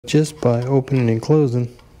just by opening and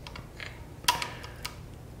closing.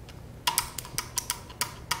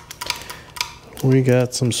 We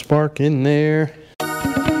got some spark in there.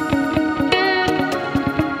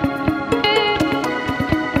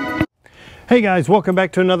 Hey guys, welcome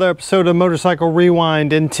back to another episode of Motorcycle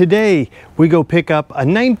Rewind, and today we go pick up a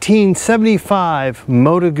 1975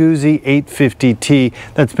 Moto Guzzi 850T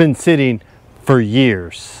that's been sitting for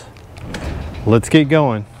years. Let's get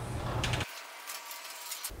going.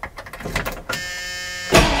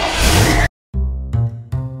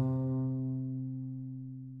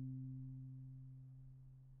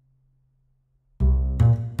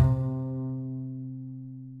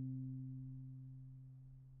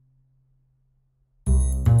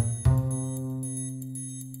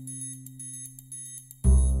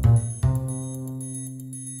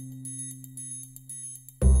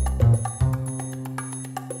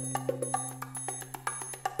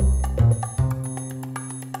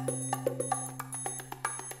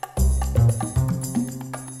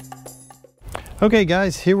 Okay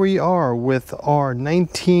guys, here we are with our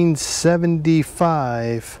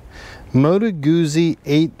 1975 Moto Guzzi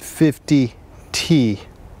 850T.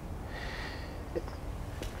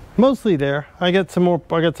 Mostly there. I got some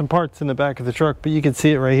parts in the back of the truck, but you can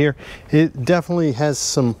see it right here. It definitely has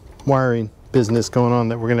some wiring business going on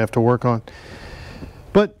that we're gonna have to work on.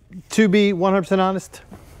 But to be 100% honest,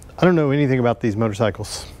 I don't know anything about these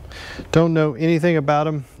motorcycles. Don't know anything about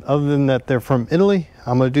them other than that they're from Italy.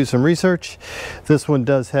 I'm going to do some research. This one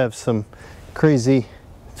does have some crazy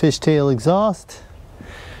fishtail exhaust.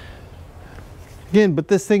 Again, but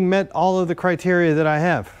this thing met all of the criteria that I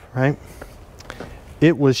have, right?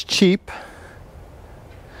 It was cheap.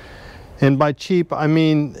 And by cheap, I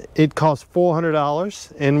mean it cost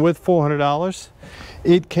 $400. And with $400,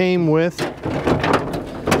 it came with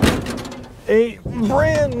a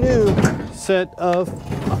brand new set of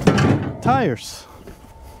tires.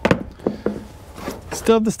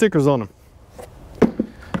 Still have the stickers on them.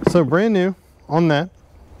 So brand new on that,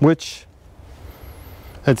 which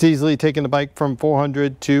that's easily taking the bike from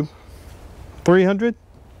 400 to 300,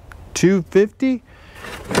 250.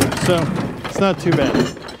 So it's not too bad.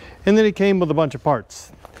 And then it came with a bunch of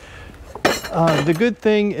parts. The good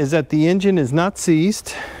thing is that the engine is not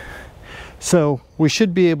seized, so we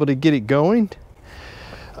should be able to get it going.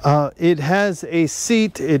 It has a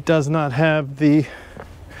seat. It does not have the,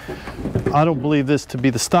 I don't believe this to be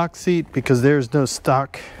the stock seat because there's no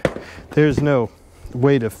stock. There's no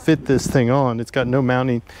way to fit this thing on. It's got no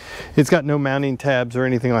mounting. It's got no mounting tabs or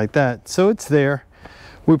anything like that. So it's there.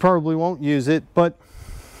 We probably won't use it, but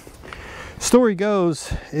story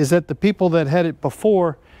goes is that the people that had it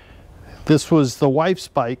before, this was the wife's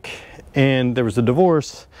bike and there was a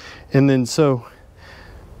divorce, and then so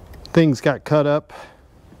things got cut up.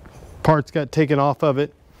 Parts got taken off of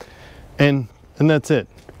it, and that's it.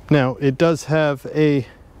 Now it does have a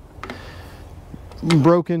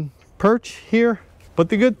broken perch here, but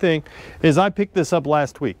the good thing is I picked this up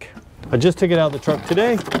last week. I just took it out of the truck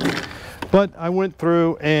today, but I went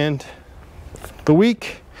through and the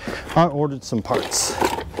week I ordered some parts.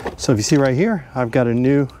 So if you see right here, I've got a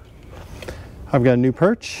new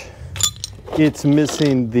perch. It's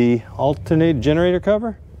missing the alternate generator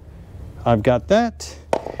cover. I've got that.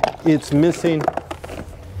 It's missing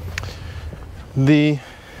the,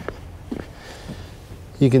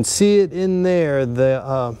 you can see it in there,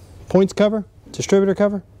 the points cover, distributor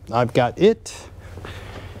cover. I've got it.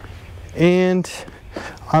 And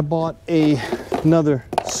I bought another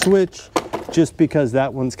switch just because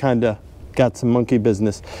that one's kind of got some monkey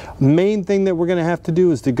business. Main thing that we're going to have to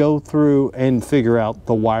do is to go through and figure out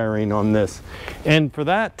the wiring on this. And for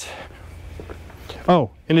that,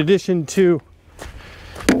 oh, in addition to,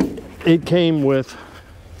 it came with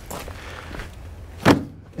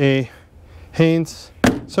a Haynes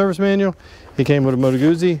service manual. It came with a Moto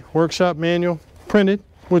Guzzi workshop manual, printed,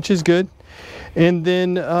 which is good. And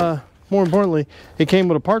then, more importantly, it came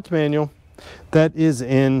with a parts manual that is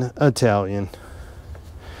in Italian.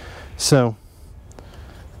 So,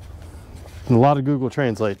 a lot of Google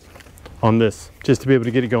Translate on this, just to be able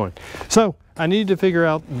to get it going. So, I needed to figure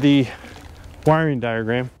out the wiring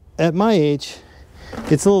diagram. At my age,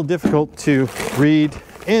 it's a little difficult to read,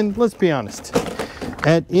 and let's be honest,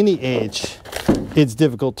 at any age, it's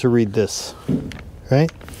difficult to read this, right?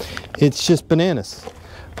 It's just bananas.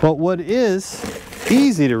 But what is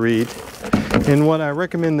easy to read, and what I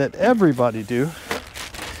recommend that everybody do,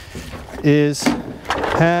 is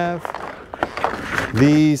have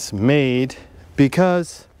these made,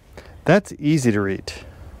 because that's easy to read.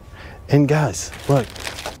 And guys, look,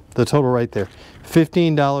 the total right there,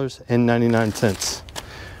 $15.99.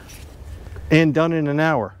 and done in an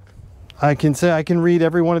hour. I can say I can read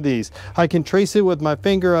every one of these. I can trace it with my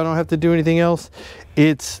finger. I don't have to do anything else.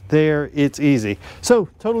 It's there, it's easy. So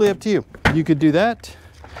totally up to you. You could do that,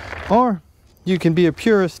 or you can be a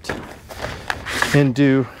purist and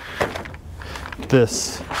do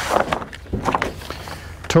this.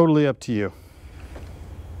 Totally up to you.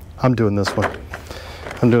 I'm doing this one.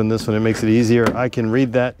 I'm doing this one. It makes it easier. I can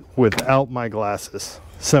read that without my glasses.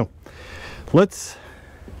 So let's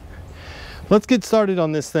get started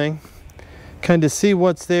on this thing. Kind of see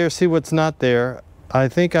what's there, see what's not there. I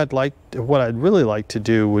think what I'd really like to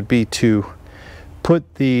do would be to put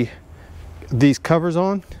these covers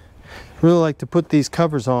on. Really like to put these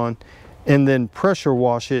covers on and then pressure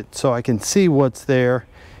wash it so I can see what's there,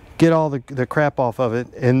 get all the crap off of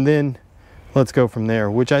it, and then let's go from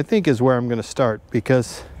there, which I think is where I'm going to start,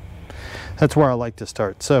 because that's where I like to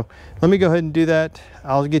start. So let me go ahead and do that.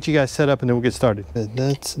 I'll get you guys set up and then we'll get started.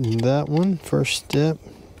 That's that one. First step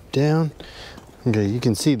down. Okay, you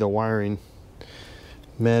can see the wiring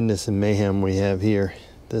madness and mayhem we have here.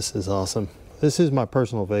 This is awesome. This is my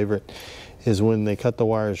personal favorite, is when they cut the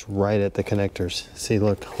wires right at the connectors. See,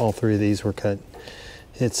 look, all three of these were cut.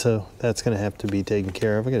 So that's going to have to be taken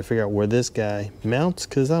care of. I got to figure out where this guy mounts,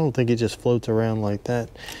 because I don't think it just floats around like that.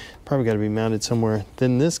 Probably got to be mounted somewhere.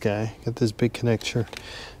 Then this guy got this big connector,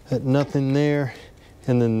 nothing there,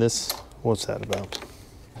 and then this. What's that about?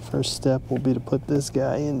 First step will be to put this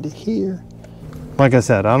guy into here. Like I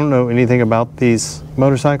said, I don't know anything about these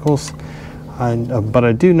motorcycles, but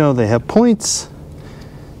I do know they have points,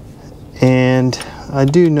 and I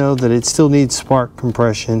do know that it still needs spark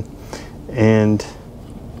compression and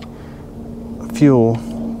fuel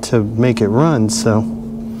to make it run, so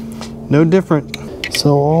no different. So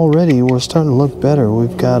already we're starting to look better.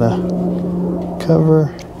 We've got a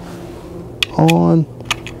cover on.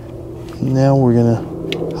 Now we're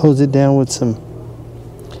gonna hose it down with some,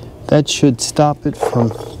 that should stop it from,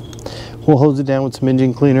 we'll hose it down with some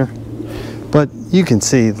engine cleaner. But you can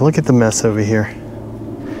see, look at the mess over here.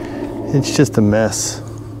 It's just a mess.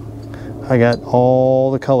 I got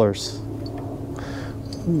all the colors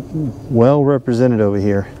well represented over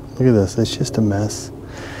here. Look at this, it's just a mess.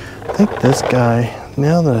 I think this guy,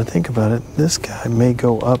 now that I think about it, this guy may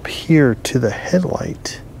go up here to the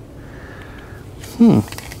headlight.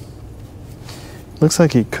 Looks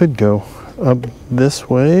like it could go up this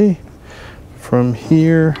way from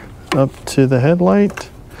here up to the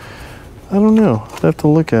headlight. I don't know. I'll have to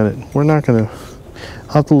look at it. We're not gonna,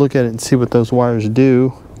 I'll have to look at it and see what those wires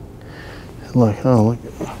do. Like, oh, look,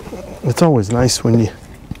 it's always nice when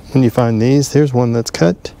you find these. There's one that's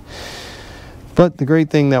cut. But the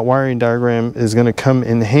great thing, that wiring diagram is going to come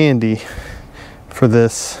in handy for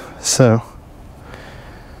this. So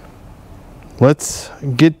let's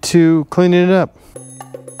get to cleaning it up.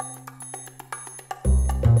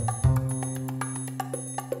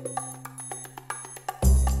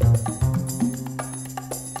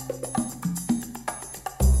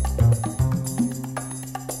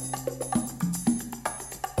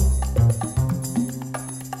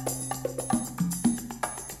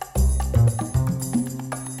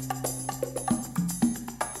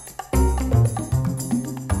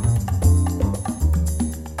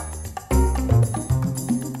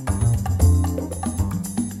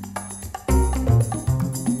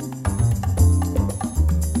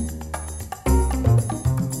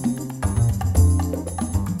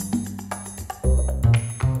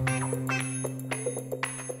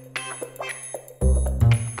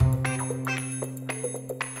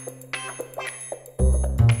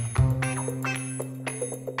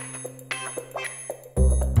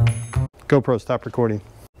 GoPro, stop recording.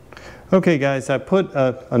 Okay guys, I put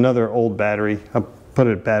another old battery. I put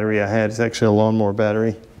a battery I had. It's actually a lawnmower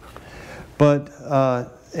battery. But,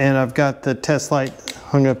 and I've got the test light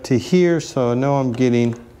hung up to here, so I know I'm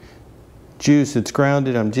getting juice. It's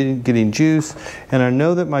grounded, I'm getting juice. And I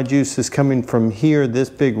know that my juice is coming from here, this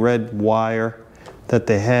big red wire that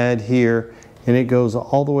they had here, and it goes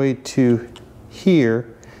all the way to here.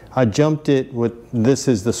 I jumped it with, this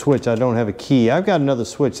is the switch. I don't have a key. I've got another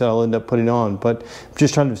switch that I'll end up putting on, but I'm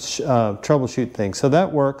just trying to troubleshoot things. So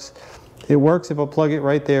that works. It works if I plug it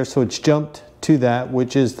right there. So it's jumped to that,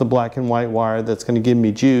 which is the black and white wire that's going to give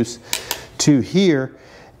me juice, to here.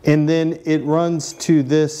 And then it runs to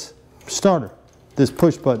this starter, this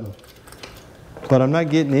push button. But I'm not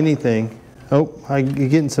getting anything. Oh, I'm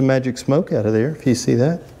getting some magic smoke out of there, if you see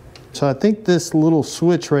that. So I think this little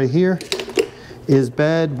switch right here is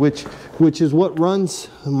bad, which is what runs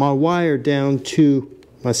my wire down to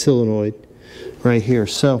my solenoid right here.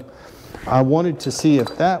 So I wanted to see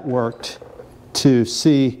if that worked, to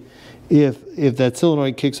see if that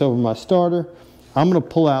solenoid kicks over my starter, I'm going to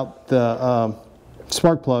pull out the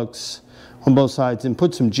spark plugs on both sides and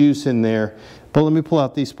put some juice in there. But let me pull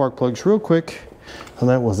out these spark plugs real quick. Oh,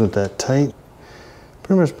 that wasn't that tight.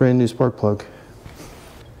 Pretty much brand new spark plug.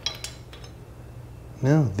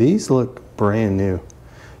 No, these look brand new.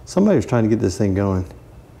 Somebody was trying to get this thing going.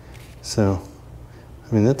 So,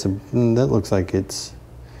 I mean, that looks like it's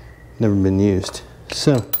never been used.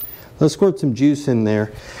 So, let's squirt some juice in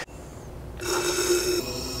there.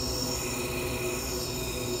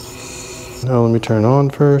 Now let me turn on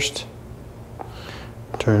first.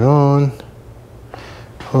 Turn on.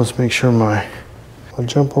 Let's make sure my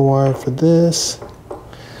jumper wire for this.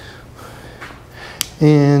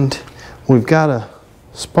 And we've got a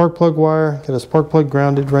spark plug wire, got a spark plug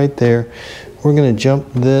grounded right there. We're gonna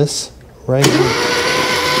jump this right here.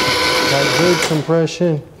 Got good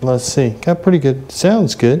compression. Let's see, got pretty good,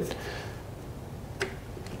 sounds good.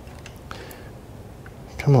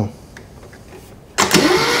 Come on.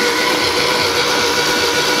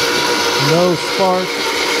 No spark.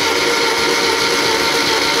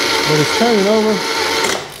 But it's turning over.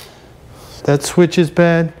 That switch is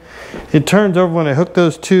bad. It turns over when I hook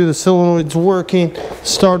those two. The solenoid's working,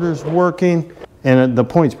 starter's working, and the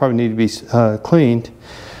points probably need to be cleaned.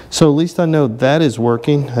 So at least I know that is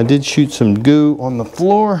working. I did shoot some goo on the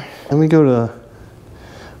floor. Let me go to the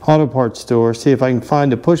auto parts store, see if I can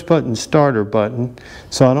find a push button starter button.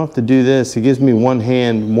 So I don't have to do this. It gives me one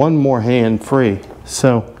more hand free.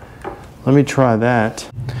 So let me try that.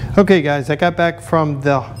 Okay guys, I got back from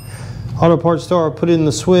the auto parts store. I put in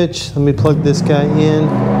the switch. Let me plug this guy in.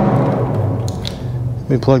 Let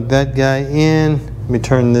me plug that guy in. Let me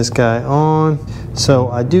turn this guy on. So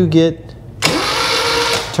I do get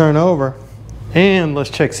turn over. And let's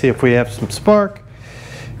check, see if we have some spark.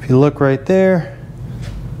 If you look right there.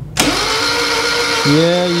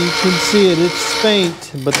 Yeah, you can see it. It's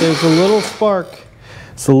faint, but there's a little spark.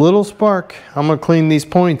 It's a little spark. I'm gonna clean these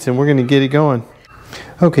points and we're gonna get it going.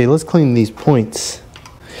 Okay, let's clean these points.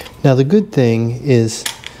 Now the good thing is,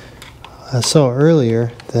 I saw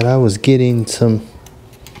earlier that I was getting some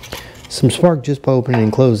spark just by opening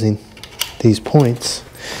and closing these points.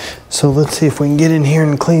 So let's see if we can get in here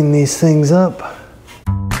and clean these things up.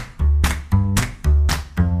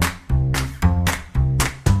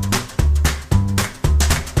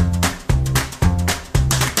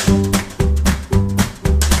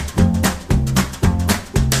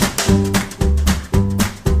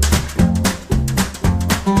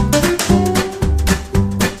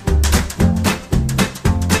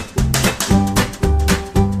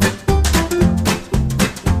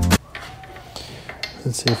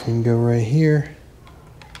 Let's see if we can go right here.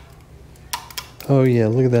 Oh yeah,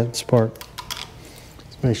 look at that spark.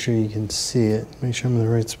 Let's make sure you can see it. Make sure I'm in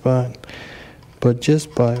the right spot. But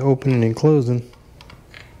just by opening and closing,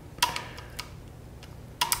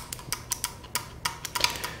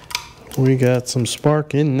 we got some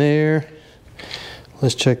spark in there.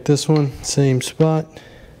 Let's check this one, same spot.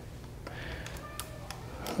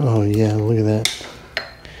 Oh yeah, look at that.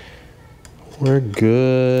 We're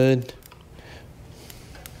good.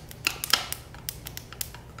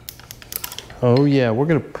 Oh yeah, we're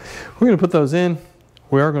gonna put those in.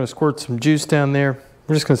 We are gonna squirt some juice down there.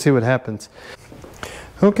 We're just gonna see what happens.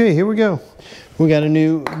 Okay, here we go. We got a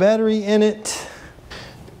new battery in it.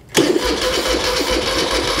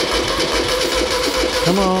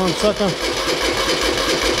 Come on, sucker.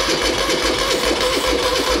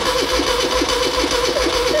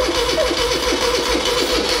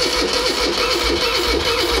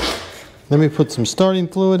 Let me put some starting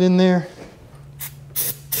fluid in there.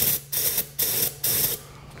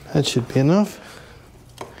 That should be enough.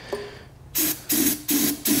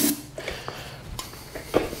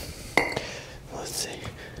 Let's see.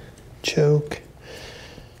 Choke.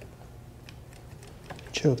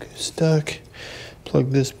 Choke is stuck.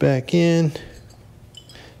 Plug this back in.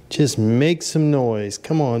 Just make some noise.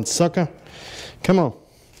 Come on, sucker. Come on.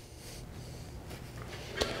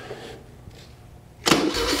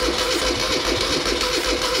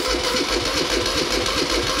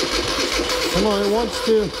 Come on, it wants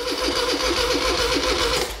to.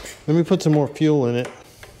 Let me put some more fuel in it.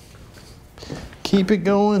 Keep it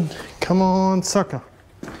going. Come on, sucker.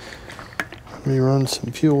 Let me run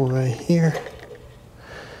some fuel right here.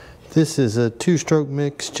 This is a 2-stroke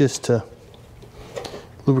mix just to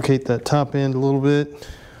lubricate that top end a little bit.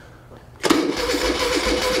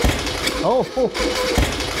 Oh,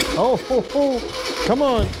 come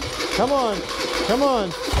on, come on, come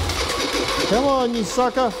on. Come on, you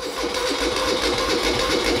sucker.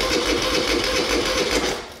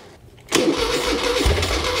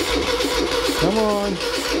 Come on.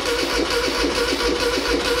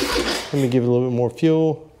 Let me give it a little bit more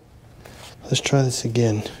fuel. Let's try this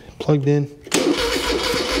again. Plugged in.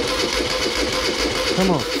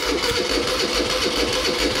 Come on.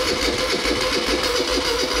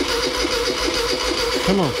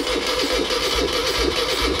 Come on.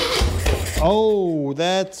 Oh,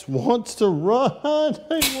 that wants to run.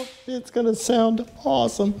 It's gonna sound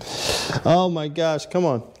awesome. Oh my gosh, come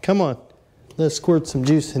on, come on. Let's squirt some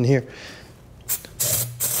juice in here.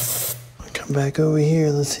 Come back over here.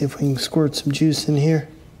 Let's see if we can squirt some juice in here.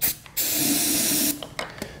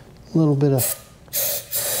 A little bit of,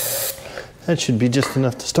 that should be just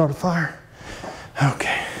enough to start a fire.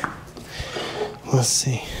 Okay, let's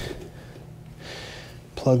see.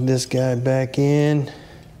 Plug this guy back in.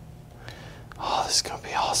 Oh, this is gonna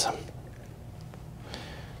be awesome.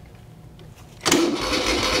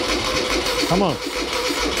 Come on.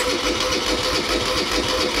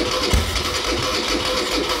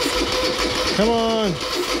 Come on.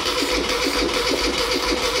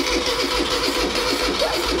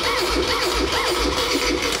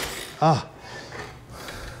 Ah.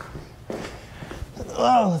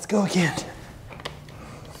 Oh, let's go again.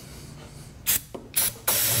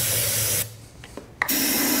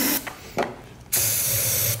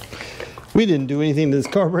 We didn't do anything to this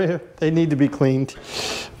carburetor. They need to be cleaned.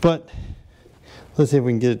 But let's see if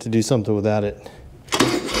we can get it to do something without it.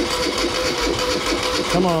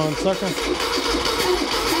 Come on, sucker.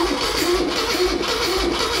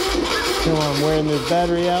 Come on, wearing the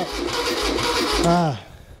battery out. Ah.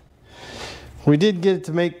 We did get it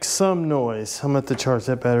to make some noise. I'm going to have to charge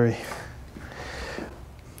that battery.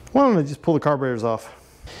 Why don't I just pull the carburetors off?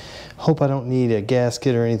 Hope I don't need a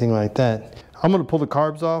gasket or anything like that. I'm going to pull the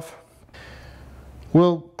carbs off.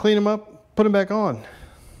 We'll clean them up, put them back on.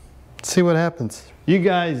 See what happens. You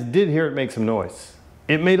guys did hear it make some noise.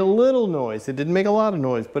 It made a little noise. It didn't make a lot of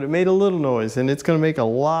noise, but it made a little noise, and it's going to make a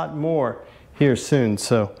lot more here soon.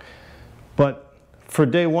 So, but for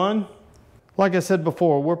day one, like I said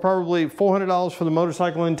before, we're probably $400 for the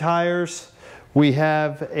motorcycle and tires. We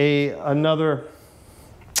have another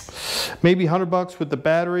maybe $100 with the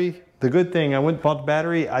battery. The good thing, I went and bought the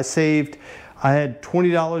battery. I had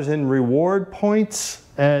 $20 in reward points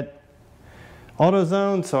at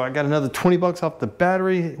AutoZone, so I got another 20 bucks off the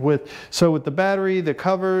battery. With the battery, the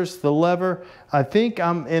covers, the lever, I think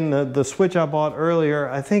I'm in the switch I bought earlier.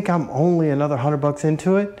 I think I'm only another 100 bucks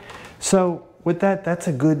into it. So with that, that's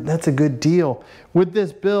a good deal. With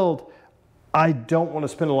this build, I don't want to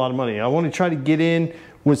spend a lot of money. I want to try to get in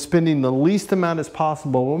with spending the least amount as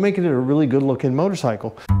possible. We're making it a really good looking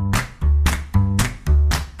motorcycle.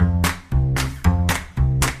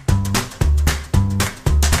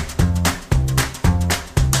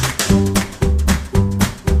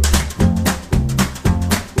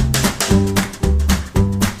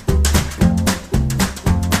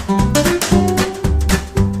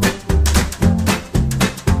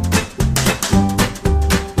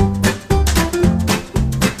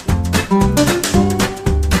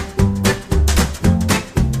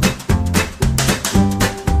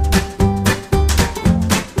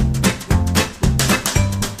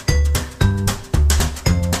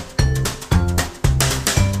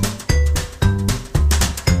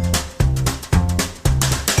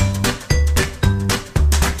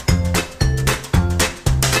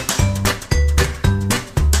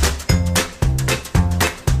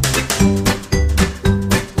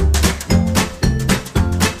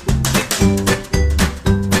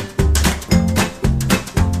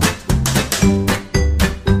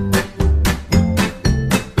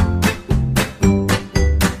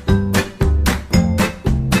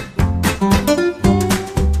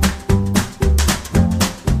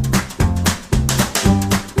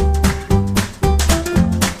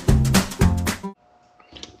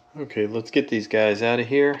 Okay, let's get these guys out of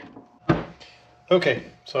here. Okay,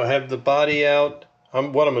 so I have the body out.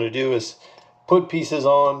 What I'm going to do is put pieces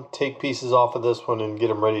on, take pieces off of this one, and get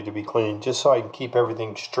them ready to be cleaned, just so I can keep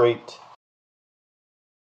everything straight.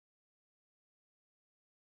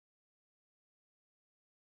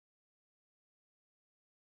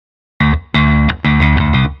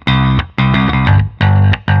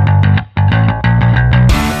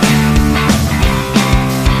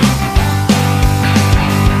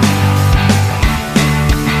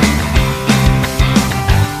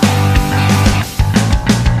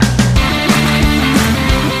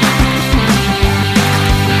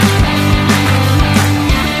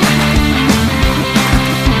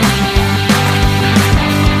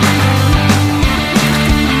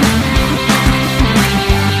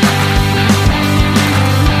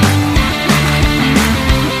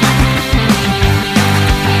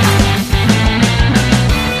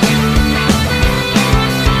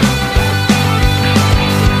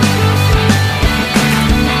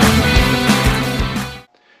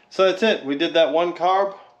 So that's it. We did that one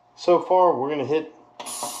carb so far. We're gonna hit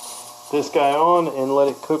this guy on and let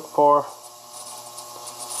it cook for,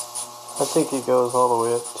 I think it goes all the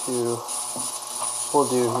way up to, we'll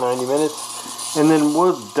do 90 minutes. And then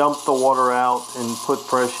we'll dump the water out and put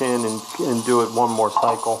fresh in and do it one more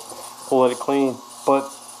cycle. We'll let it clean.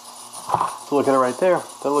 But look at it right there.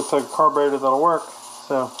 That looks like a carburetor that'll work.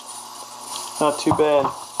 So not too bad.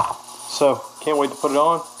 So can't wait to put it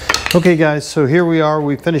on. Okay guys, so here we are.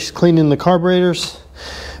 We finished cleaning the carburetors.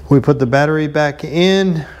 We put the battery back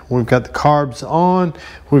in. We've got the carbs on.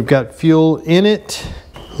 We've got fuel in it.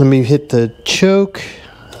 Let me hit the choke.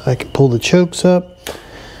 I can pull the chokes up.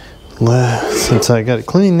 Since I got it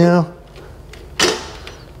clean now.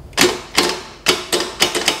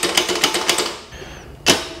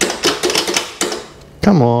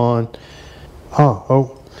 Come on.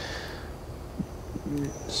 Oh.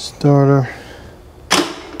 Starter.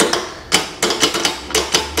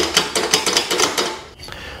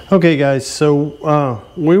 Okay guys, so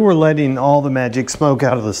we were letting all the magic smoke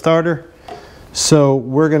out of the starter. So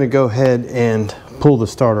we're gonna go ahead and pull the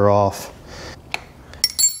starter off.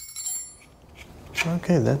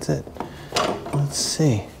 Okay, that's it. Let's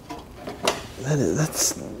see.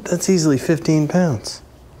 That's easily 15 pounds.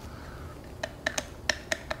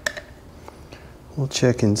 We'll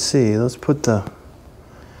check and see. Let's put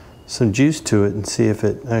some juice to it and see if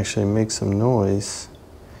it actually makes some noise.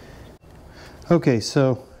 Okay,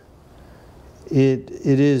 so it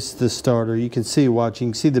is the starter. You can see watching.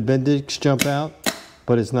 You can see the Bendix jump out,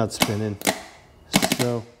 but it's not spinning.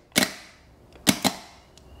 So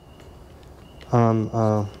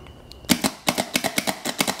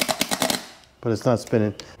but it's not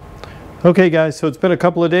spinning. Okay guys, so it's been a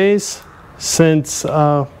couple of days since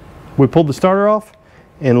we pulled the starter off,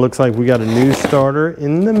 and it looks like we got a new starter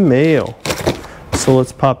in the mail. So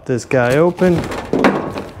let's pop this guy open.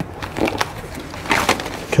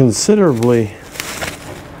 Considerably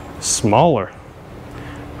smaller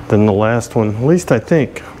than the last one, at least I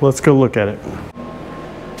think. Let's go look at it.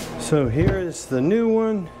 So here is the new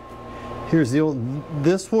one. Here's the old,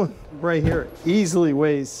 this one right here easily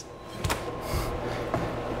weighs,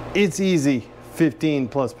 it's easy 15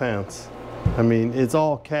 plus pounds. I mean, it's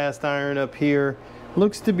all cast iron up here.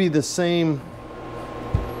 Looks to be the same,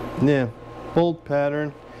 yeah, bolt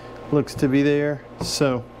pattern looks to be there.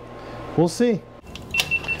 So we'll see.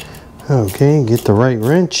 Okay, get the right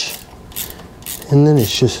wrench, and then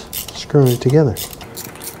it's just screwing it together.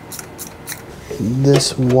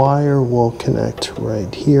 This wire will connect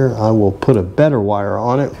right here. I will put a better wire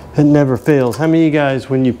on it. It never fails. How many of you guys,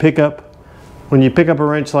 when you pick up a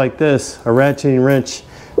wrench like this, a ratcheting wrench,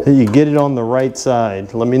 that you get it on the right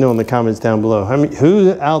side? Let me know in the comments down below.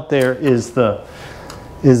 Who out there is the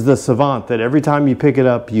savant that every time you pick it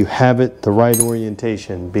up, you have it the right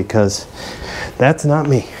orientation? Because that's not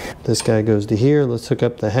me. This guy goes to here. Let's hook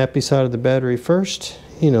up the happy side of the battery first.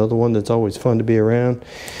 You know, the one that's always fun to be around.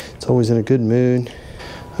 It's always in a good mood.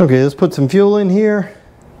 Okay, let's put some fuel in here.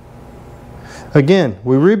 Again,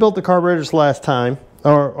 we rebuilt the carburetors last time,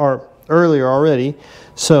 or earlier already.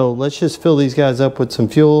 So let's just fill these guys up with some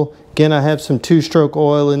fuel. Again, I have some 2-stroke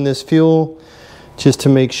oil in this fuel, just to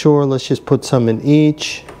make sure. Let's just put some in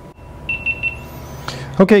each.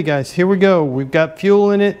 Okay guys, here we go. We've got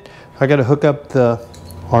fuel in it. I got to hook up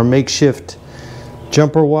our makeshift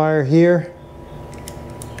jumper wire here.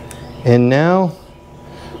 And now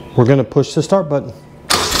we're going to push the start button.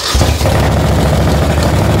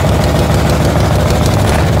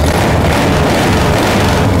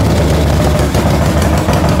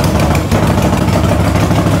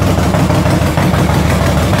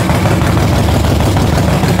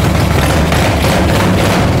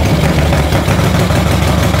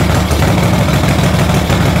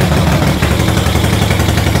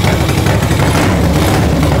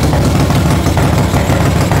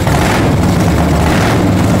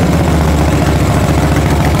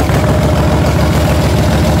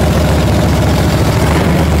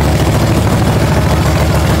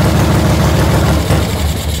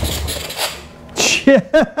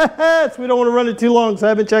 Yes, we don't want to run it too long, so I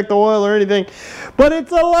haven't checked the oil or anything, but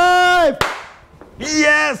it's alive.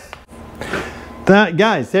 Yes. That,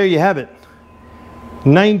 guys, there you have it.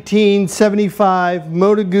 1975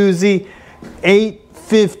 Moto Guzzi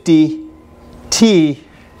 850T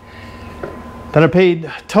that I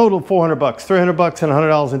paid total $400, $300 and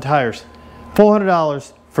 $100 in tires.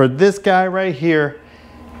 $400 for this guy right here.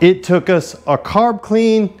 It took us a carb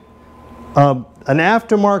clean, an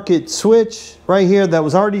aftermarket switch right here that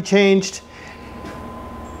was already changed,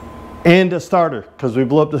 and a starter because we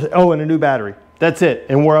blew up and a new battery. That's it,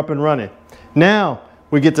 and we're up and running. Now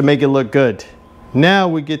we get to make it look good. Now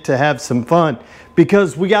we get to have some fun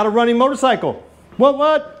because we got a running motorcycle.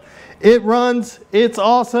 What? It runs, it's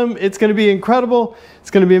awesome, it's gonna be incredible, it's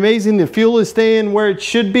gonna be amazing. The fuel is staying where it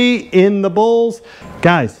should be in the bowls.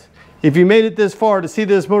 Guys, if you made it this far to see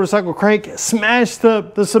this motorcycle crank, smash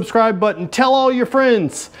the subscribe button. Tell all your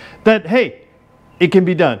friends that, hey, it can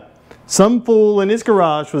be done. Some fool in his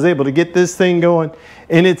garage was able to get this thing going,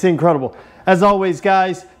 and it's incredible. As always,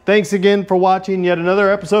 guys, thanks again for watching yet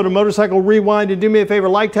another episode of Motorcycle Rewind. And do me a favor,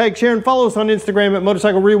 like, tag, share, and follow us on Instagram at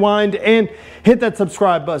Motorcycle Rewind. And hit that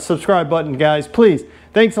subscribe button, guys, please.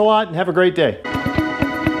 Thanks a lot and have a great day.